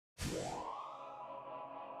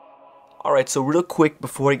Alright, so real quick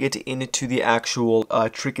before I get into the actual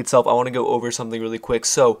trick itself, I want to go over something really quick.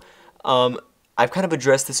 So, I've kind of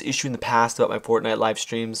addressed this issue in the past about my Fortnite live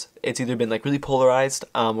streams. It's either been like really polarized,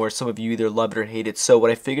 where some of you either love it or hate it. So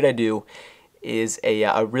what I figured I'd do is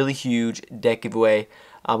a really huge deck giveaway.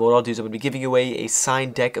 What I'll do is I'm going to be giving away a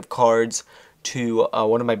signed deck of cards to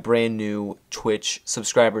one of my brand new Twitch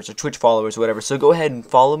subscribers or Twitch followers or whatever. So go ahead and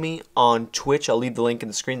follow me on Twitch. I'll leave the link in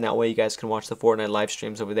the screen. That way you guys can watch the Fortnite live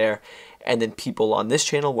streams over there. And then people on this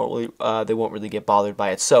channel won't really get bothered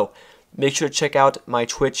by it. So make sure to check out my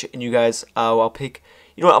Twitch, and you guys, I'll pick,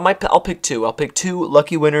 you know what, I'll pick two. I'll pick two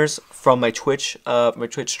lucky winners from my Twitch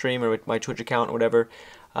stream or my Twitch account or whatever,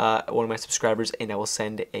 one of my subscribers, and I will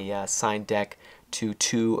send a signed deck to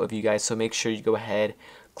two of you guys. So make sure you go ahead,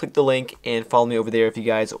 click the link, and follow me over there if you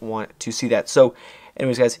guys want to see that. So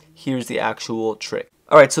anyways, guys, here's the actual trick.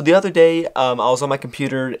 Alright, so the other day, I was on my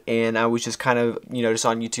computer, and I was just kind of, just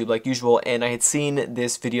on YouTube like usual, and I had seen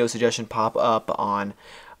this video suggestion pop up on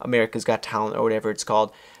America's Got Talent or whatever it's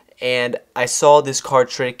called, and I saw this card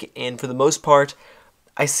trick, and for the most part,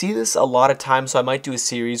 I see this a lot of times, so I might do a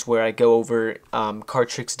series where I go over card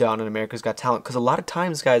tricks done on America's Got Talent, because a lot of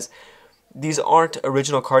times, guys, these aren't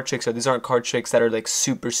original card tricks, or these aren't card tricks that are like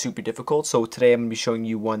super difficult. So today I'm going to be showing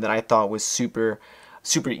you one that I thought was super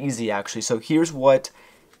easy actually. So here's what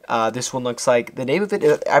this one looks like. The name of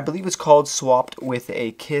it, I believe it's called Swapped with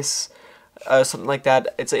a Kiss, something like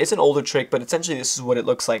that. It's an older trick, but essentially this is what it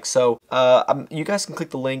looks like. So you guys can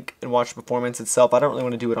click the link and watch the performance itself. I don't really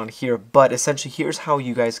want to do it on here, but essentially here's how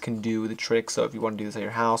you guys can do the trick. So if you want to do this at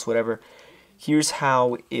your house, whatever, here's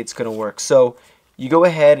how it's going to work. So you go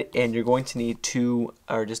ahead and you're going to need two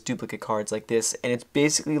or just duplicate cards like this, and it's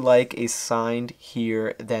basically like a signed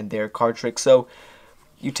here then there card trick. So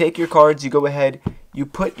you take your cards, you go ahead, you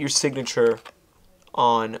put your signature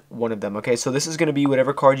on one of them. Okay, so this is going to be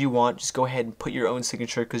whatever card you want. Just go ahead and put your own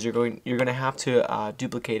signature, because you're going to have to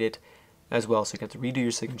duplicate it as well. So you have to redo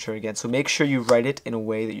your signature again. So make sure you write it in a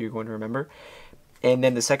way that you're going to remember. And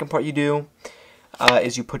then the second part you do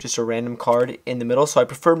is you put just a random card in the middle. So I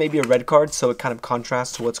prefer maybe a red card, so it kind of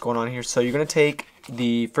contrasts to what's going on here. So you're going to take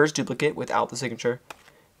the first duplicate without the signature,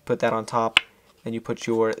 put that on top, then you put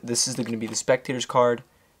this is going to be the spectator's card,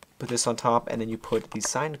 put this on top, and then you put the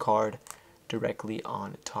signed card directly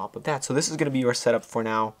on top of that. So this is going to be your setup for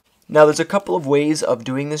now. Now there's a couple of ways of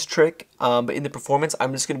doing this trick, but in the performance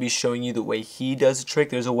I'm just going to be showing you the way he does the trick.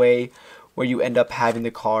 There's a way where you end up having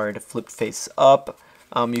the card flipped face up.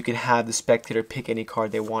 You can have the spectator pick any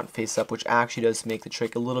card they want face up, which actually does make the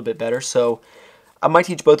trick a little bit better. So I might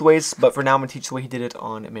teach both ways, but for now I'm going to teach the way he did it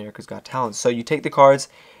on America's Got Talent. So you take the cards,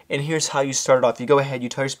 and here's how you start it off. You go ahead, you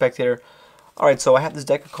tell your spectator, alright, so I have this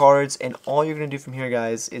deck of cards, and all you're going to do from here,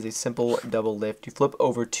 guys, is a simple double lift. You flip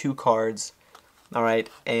over two cards, alright,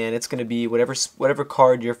 and it's going to be whatever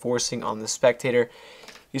card you're forcing on the spectator.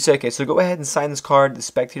 You say, okay, so go ahead and sign this card. The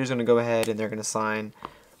spectator's going to go ahead, and they're going to sign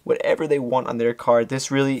whatever they want on their card.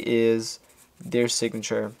 This really is their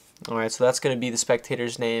signature. Alright, so that's going to be the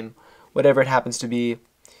spectator's name, whatever it happens to be.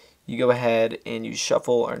 You go ahead and you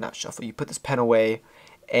shuffle, or not shuffle, you put this pen away,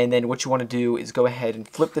 and then what you want to do is go ahead and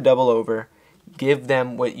flip the double over, give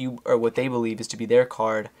them what they believe is to be their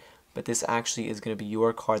card, but this actually is going to be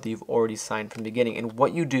your card that you've already signed from the beginning. And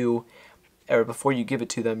what you do, or before you give it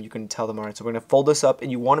to them, you can tell them, alright, so we're going to fold this up, and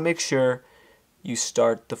you want to make sure you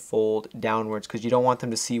start the fold downwards, because you don't want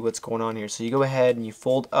them to see what's going on here. So you go ahead and you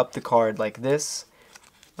fold up the card like this.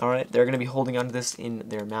 Alright, they're going to be holding onto this in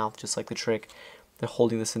their mouth, just like the trick. They're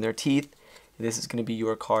holding this in their teeth. This is going to be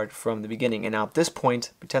your card from the beginning. And now at this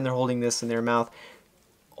point, pretend they're holding this in their mouth.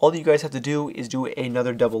 All you guys have to do is do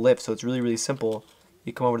another double lift. So it's really simple.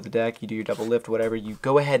 You come over to the deck, you do your double lift, whatever. You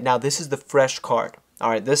go ahead. Now this is the fresh card.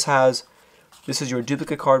 Alright, this is your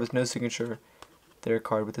duplicate card with no signature. Their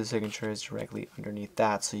card with the signature is directly underneath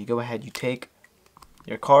that. So you go ahead, you take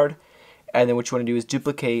your card, and then what you want to do is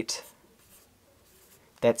duplicate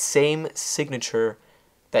that same signature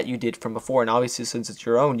that you did from before. And obviously, since it's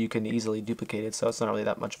your own, you can easily duplicate it, so it's not really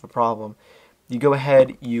that much of a problem. You go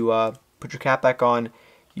ahead, you put your cap back on,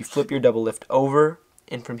 you flip your double lift over,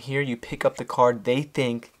 and from here you pick up the card. They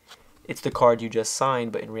think it's the card you just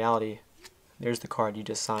signed, but in reality, there's the card you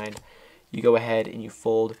just signed. You go ahead and you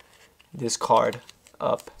fold this card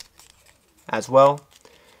up as well.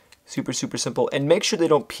 Super simple. And make sure they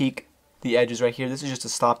don't peek the edges right here. This is just to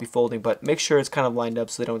stop you folding, but make sure it's kind of lined up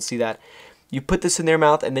so they don't see that. You put this in their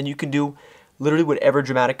mouth, and then you can do literally whatever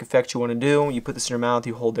dramatic effect you want to do. You put this in their mouth,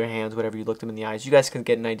 you hold their hands, whatever, you look them in the eyes. You guys can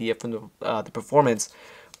get an idea from the performance.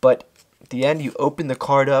 But at the end, you open the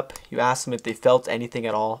card up, you ask them if they felt anything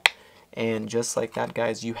at all, and just like that,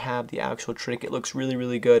 guys, you have the actual trick. It looks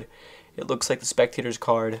really good. it looks like the spectator's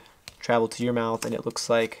card traveled to your mouth, and it looks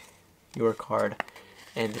like your card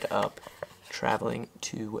ended up traveling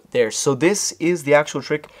to there. So this is the actual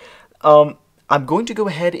trick. I'm going to go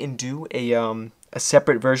ahead and do a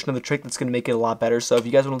separate version of the trick that's going to make it a lot better. So if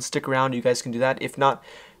you guys want to stick around, you guys can do that. If not,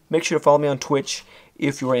 make sure to follow me on Twitch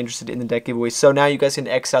if you are interested in the deck giveaway. So now you guys can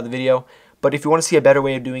X out the video. But if you want to see a better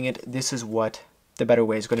way of doing it, this is what the better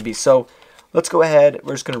way is going to be. So let's go ahead.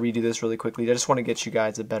 We're just going to redo this really quickly. I just want to get you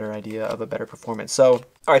guys a better idea of a better performance. So,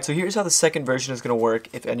 alright, so here's how the second version is going to work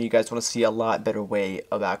if any of you guys want to see a lot better way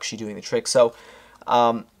of actually doing the trick. So,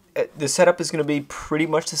 the setup is going to be pretty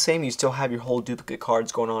much the same. You still have your whole duplicate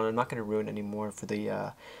cards going on. I'm not going to ruin any more for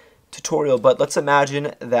the tutorial, but let's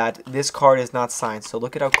imagine that this card is not signed. So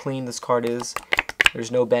look at how clean this card is.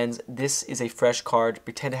 There's no bends. This is a fresh card.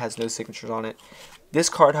 Pretend it has no signatures on it. This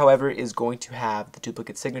card, however, is going to have the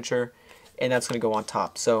duplicate signature, and that's going to go on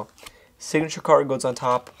top. So signature card goes on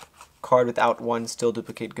top. Card without one still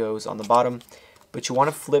duplicate goes on the bottom. But you want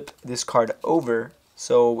to flip this card over.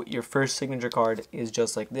 So your first signature card is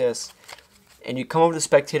just like this, and you come over to the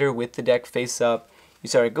spectator with the deck face up. You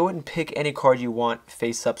say, go ahead and pick any card you want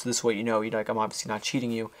face up, so this way you're like, I'm obviously not cheating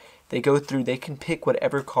you. They go through, they can pick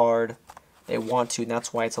whatever card they want to, and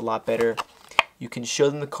that's why it's a lot better. You can show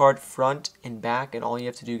them the card front and back, and all you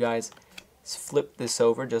have to do, guys, is flip this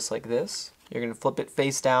over just like this. You're going to flip it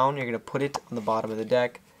face down, you're going to put it on the bottom of the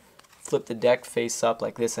deck, flip the deck face up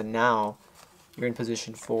like this, and now you're in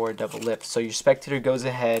position for double lift. So your spectator goes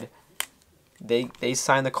ahead, they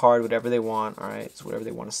sign the card whatever they want, alright, so whatever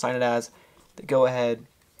they want to sign it as. They go ahead,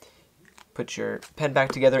 put your pen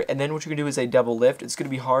back together, and then what you're going to do is a double lift. It's going to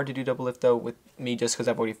be hard to do double lift though with me just because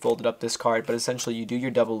I've already folded up this card, but essentially you do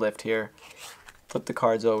your double lift here, flip the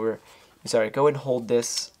cards over, you say, alright, go ahead and hold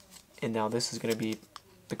this, and now this is going to be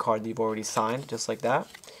the card that you've already signed, just like that.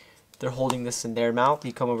 They're holding this in their mouth.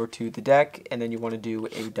 You come over to the deck, and then you want to do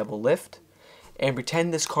a double lift. And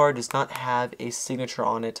pretend this card does not have a signature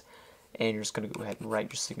on it, and you're just going to go ahead and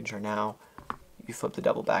write your signature now. You flip the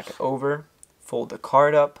double back over, fold the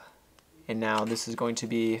card up, and now this is going to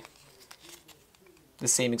be the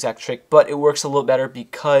same exact trick, but it works a little better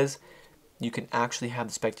because you can actually have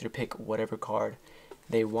the spectator pick whatever card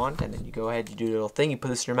they want, and then you go ahead, you do a little thing, you put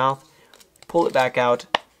this in your mouth, pull it back out,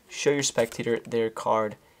 show your spectator their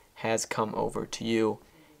card has come over to you,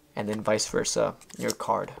 and then vice versa, your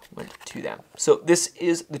card went to them. So this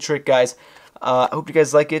is the trick, guys. I hope you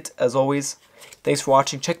guys like it. As always, thanks for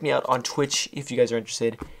watching. Check me out on Twitch if you guys are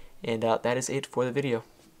interested. And that is it for the video.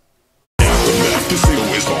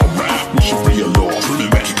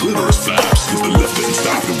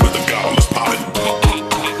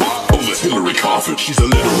 She's a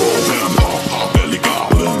literal vampire, belly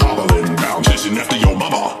goblin, hobbling around, chasing after your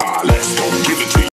mama. Let's go give it to